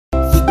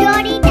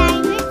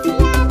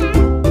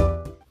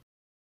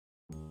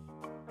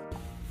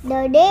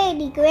The Day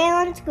the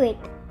Crayons Quit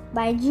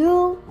by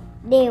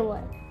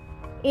daywalt.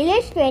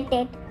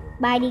 Illustrated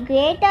by the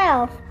creator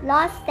of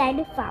Lost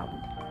and Found.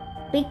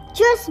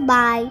 Pictures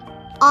by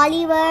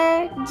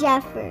Oliver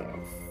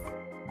Jeffers.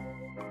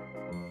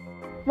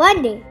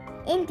 One day,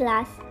 in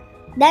class,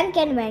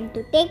 Duncan went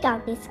to take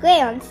out his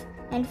crayons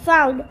and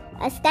found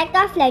a stack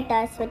of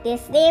letters with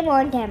his name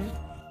on them.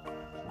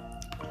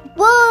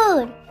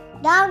 "Put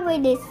down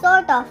with this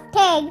sort of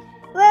thing,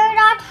 we're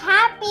not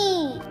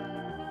happy."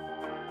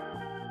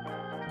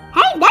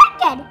 "Hey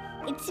Duncan,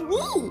 it's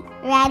me,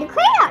 Red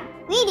Crayon.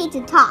 We need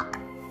to talk.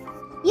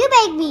 You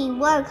make me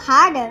work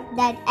harder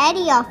than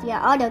any of your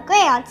other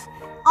crayons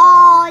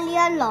all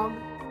year long.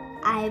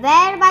 I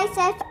wear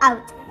myself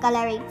out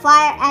coloring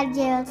fire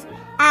angels,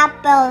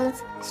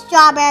 apples,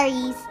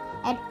 strawberries,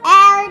 and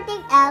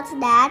everything else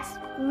that's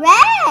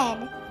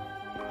red.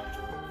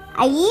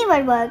 I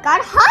even work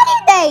on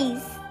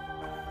holidays.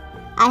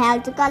 I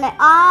have to color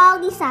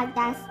all the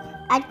Santas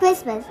at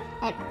Christmas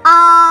and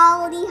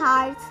all the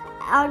hearts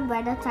on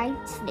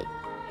Valentine's Day.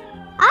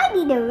 I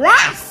need a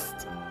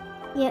rest.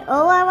 Your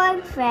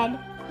overworked friend,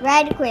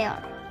 Red Crayon."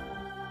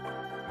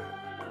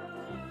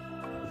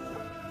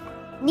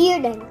 Dear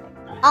Duncan,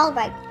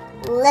 alright,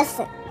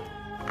 listen.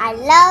 I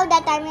love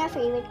that I'm your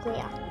favorite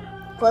crayon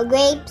for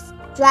grapes,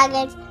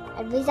 dragons,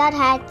 and wizard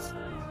hats.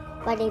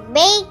 But it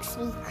makes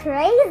me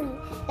crazy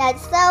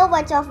that so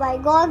much of my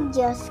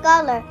gorgeous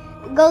color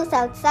goes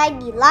outside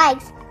the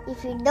lines.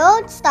 If you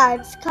don't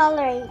start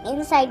coloring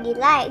inside the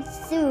lines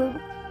soon,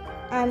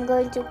 I'm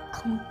going to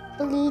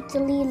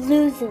completely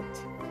lose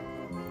it.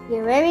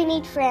 Your very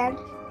neat friend,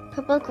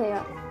 Purple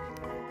Crayon.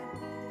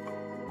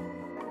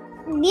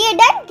 Dear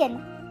Duncan,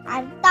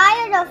 I'm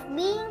tired of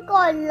being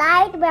called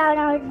light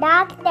brown or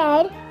dark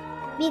tan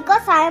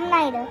because I am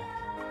neither.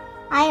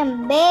 I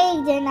am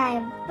beige and I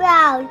am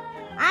proud.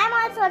 I'm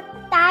also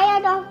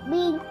tired of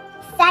being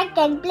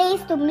second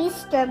place to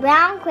Mr.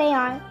 Brown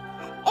Crayon.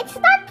 It's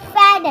not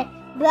fair that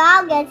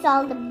Brown gets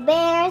all the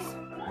bears,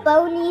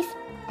 ponies,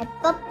 and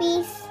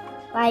puppies,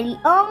 while the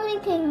only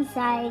things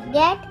I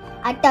get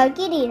are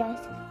turkey dinners,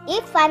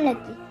 if I'm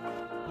lucky,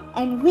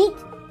 and wheat.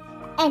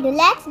 And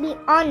let's be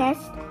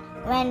honest,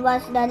 when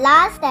was the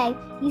last time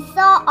you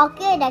saw a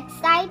kid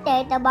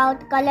excited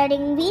about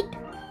coloring wheat?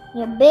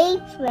 Your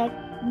beige friend,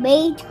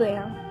 Beige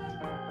Crayon.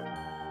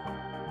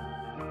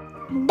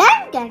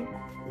 Duncan,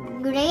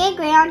 Gray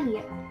Crayon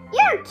here.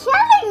 You're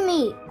killing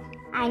me!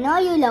 I know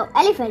you love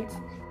elephants,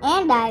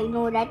 and I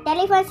know that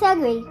elephants are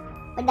gray,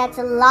 but that's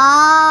a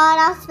lot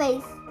of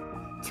space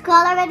to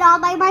color it all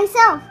by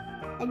myself.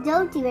 And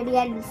don't even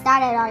get me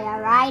started on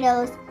your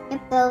rhinos,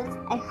 hippos,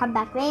 and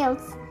humpback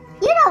whales.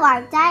 You know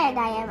how tired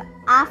I am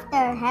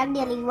after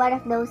handling one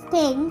of those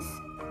things.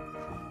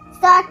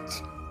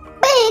 Such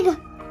big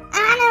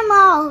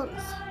animals!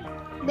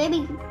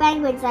 Baby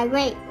penguins are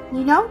great,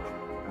 you know?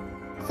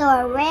 So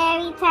are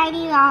very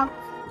tiny rocks,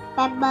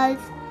 pebbles.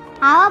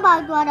 How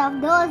about one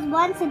of those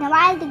once in a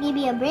while to give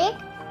you a break?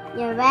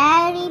 Your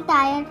very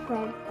tired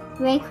friend,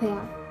 Gray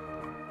Crayon.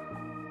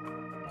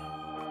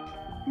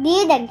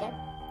 Dear Duncan,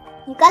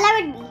 you color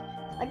with me,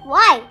 but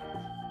why?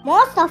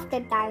 Most of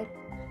the time,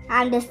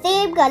 I'm the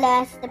same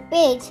color as the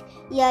page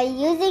you're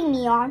using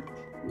me on,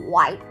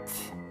 white.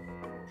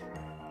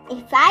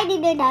 If I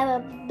didn't have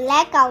a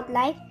black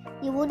outline,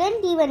 you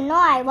wouldn't even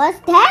know I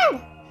was there.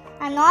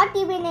 I'm not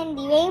even in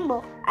the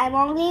rainbow. I'm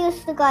only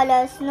used to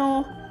color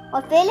snow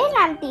or fill in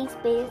empty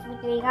space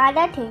between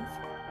other things,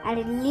 and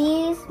it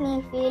leaves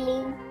me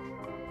feeling,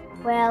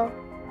 well,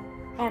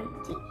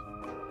 empty.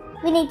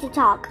 We need to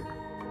talk.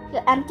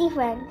 Your empty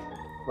friend,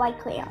 White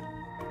Crayon.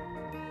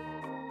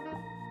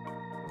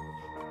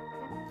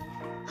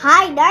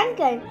 Hi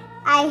Duncan,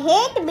 I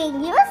hate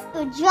being used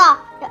to draw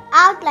the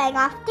outline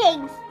of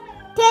things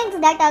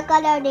that are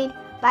colored in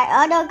by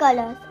other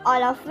colors,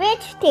 all of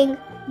which think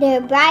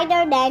they're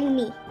brighter than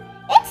me.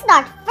 It's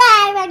not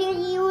fair when you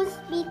use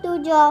me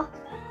to draw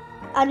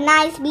a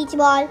nice beach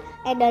ball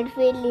and then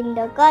fill in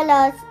the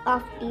colors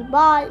of the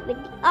ball with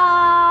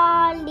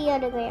all the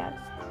other crayons.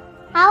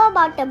 How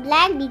about a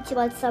black beach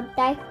ball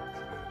sometime?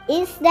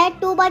 Is that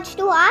too much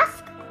to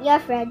ask? Your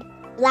friend,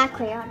 Black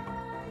Crayon.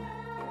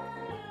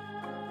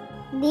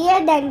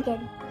 Dear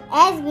Duncan,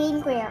 as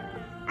Green Crayon,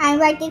 I'm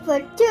writing for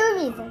 2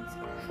 reasons.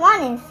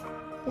 One is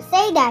to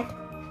say that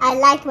I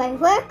like my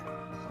work,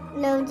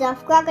 loads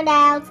of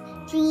crocodiles,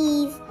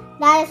 trees,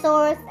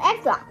 dinosaurs, and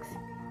frogs.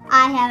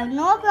 I have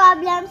no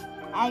problems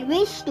and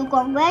wish to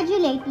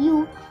congratulate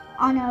you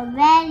on a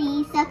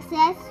very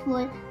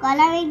successful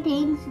coloring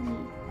things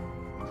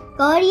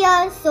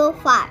career so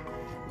far.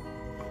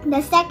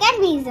 The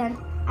second reason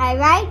I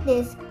write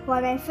this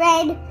for my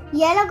friend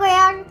Yellow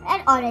Crayon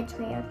and Orange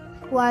Crayon,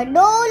 who are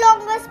no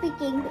longer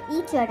speaking to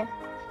each other.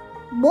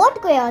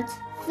 Both crayons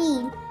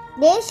feel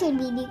they should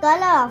be the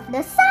color of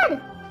the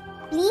sun.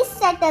 Please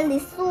settle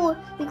this soon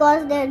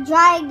because they're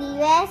driving the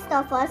rest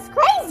of us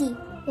crazy.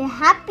 Your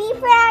happy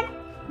friend,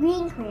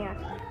 Green Crayon.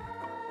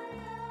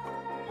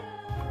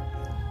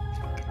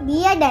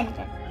 Dear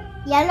Duncan,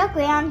 Yellow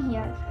Crayon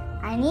here.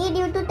 I need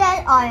you to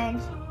tell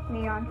Orange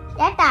crayon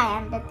that I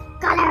am the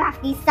color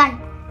of the sun.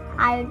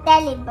 I will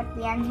tell it, but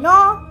we are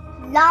no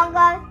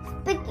longer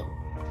speaking.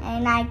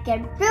 And I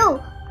can prove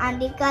I'm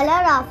the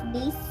color of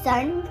the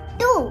sun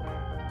too.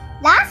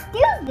 Last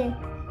Tuesday,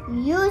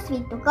 you used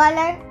me to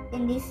color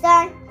in the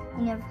sun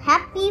in your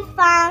Happy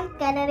Found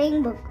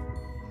coloring book.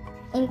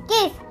 In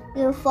case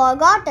you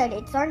forgot it,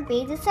 it's on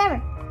page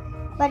 7.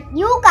 But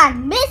you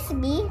can't miss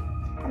me.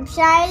 I'm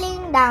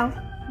shining down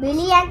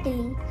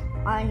brilliantly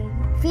on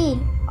the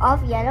field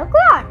of yellow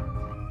crayon.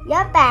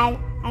 Your pal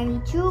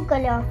and the true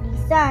color of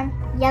the sun,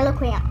 yellow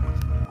crayon.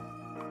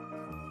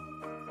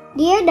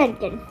 Dear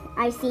Duncan,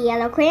 I see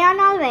yellow crayon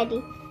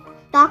already.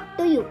 Talk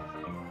to you,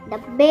 the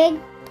big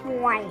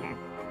whiner.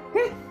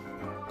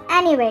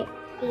 Anyway,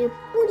 will you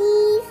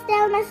please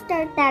tell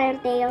Mr.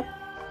 Tattletale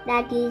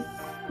that is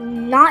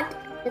not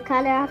the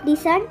color of the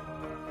sun?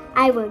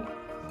 I would,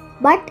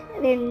 but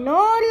we're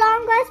no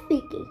longer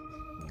speaking.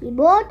 We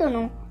both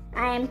know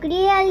I am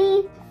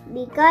clearly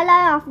the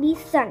color of the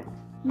sun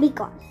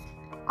because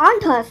on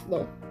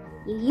Thursday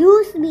you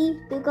used me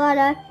to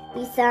color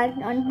the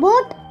sun on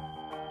both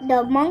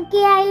the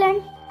Monkey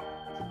Island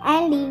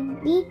and the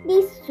Beat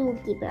the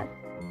Zookeeper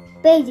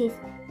pages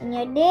in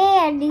your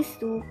Day at the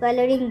Zoo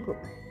coloring book.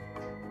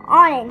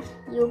 Orange,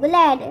 you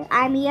glad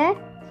I'm here?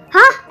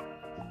 Huh?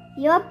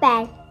 Your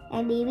pal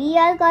and the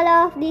real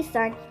color of the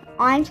sun,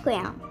 orange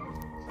crayon.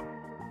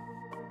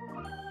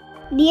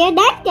 Dear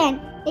Duncan,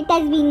 it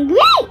has been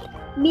great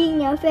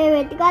being your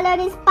favorite color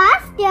this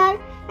past year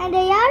and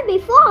the year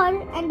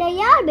before and the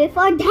year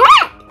before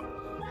that.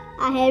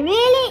 I have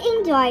really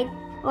enjoyed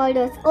all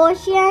those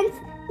oceans,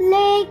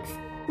 lakes,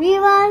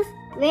 rivers,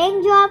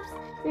 raindrops,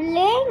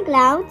 rain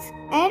clouds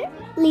and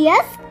clear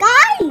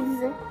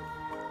skies.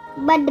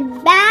 But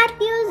the bad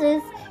news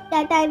is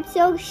that I'm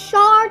so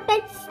short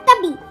and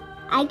stubby.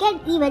 I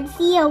can't even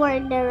see over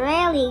the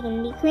railing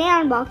in the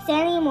crayon box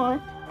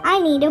anymore.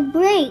 I need a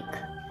break.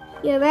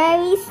 Your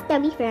very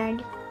stubby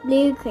friend,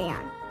 Blue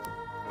Crayon.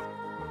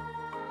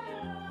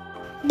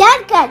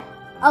 Duncan!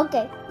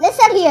 Okay,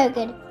 listen here,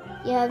 kid.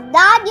 You have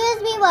not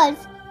used me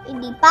once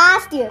in the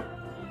past year.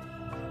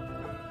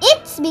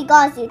 It's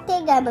because you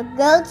think I'm a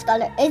girl's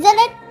color, isn't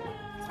it?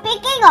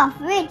 Speaking of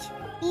which,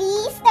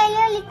 please tell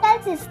your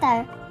little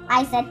sister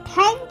I said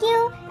thank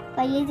you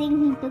for using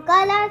me to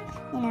color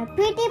in a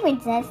pretty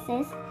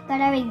princess's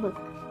coloring book.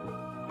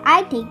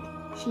 I think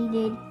she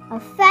did a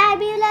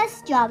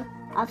fabulous job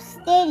of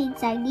staying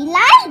inside the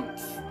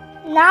lines.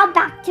 Now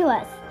back to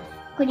us.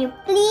 Could you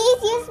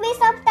please use me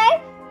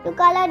sometime to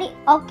color the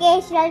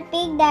occasional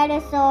pink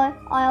dinosaur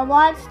or a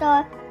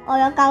monster or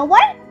a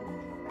cowboy?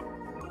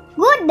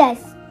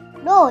 Goodness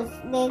knows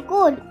they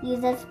could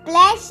use a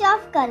splash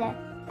of color.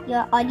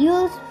 Your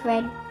unused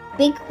friend,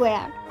 Big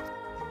Crayon.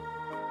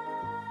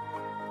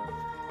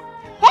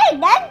 Hey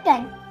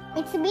Duncan,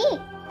 it's me,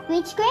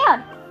 Peach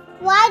Crayon.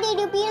 Why did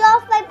you peel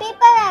off my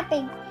paper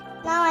wrapping?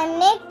 Now I'm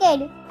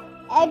naked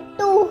and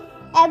too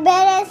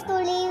embarrassed to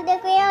leave the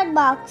crayon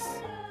box.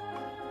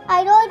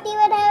 I don't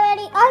even have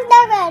any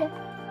underwear.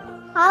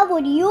 How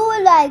would you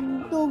like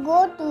to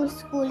go to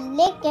school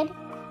naked?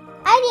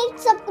 I need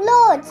some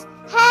clothes.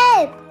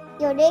 Help!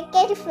 Your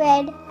naked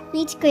friend,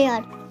 Peach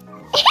Crayon.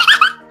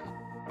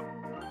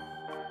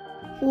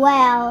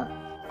 Well,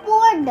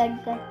 poor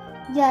Duncan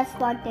just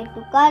wanted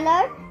to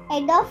color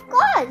and of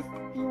course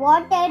he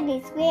wanted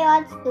his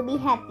crayons to be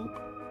happy.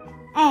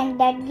 And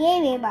that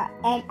gave him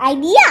an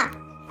idea.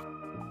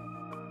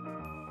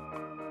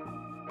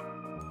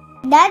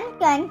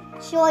 Duncan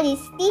showed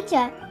his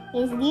teacher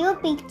his new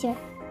picture.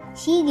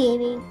 She gave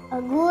him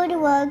a good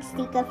work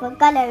sticker for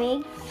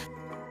coloring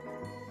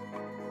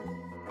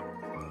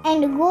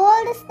and a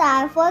gold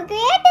star for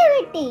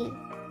creativity.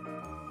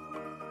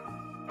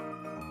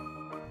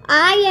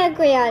 Are your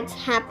crayons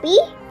happy?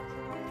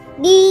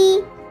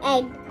 The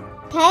end.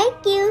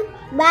 Thank you.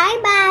 Bye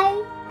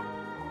bye.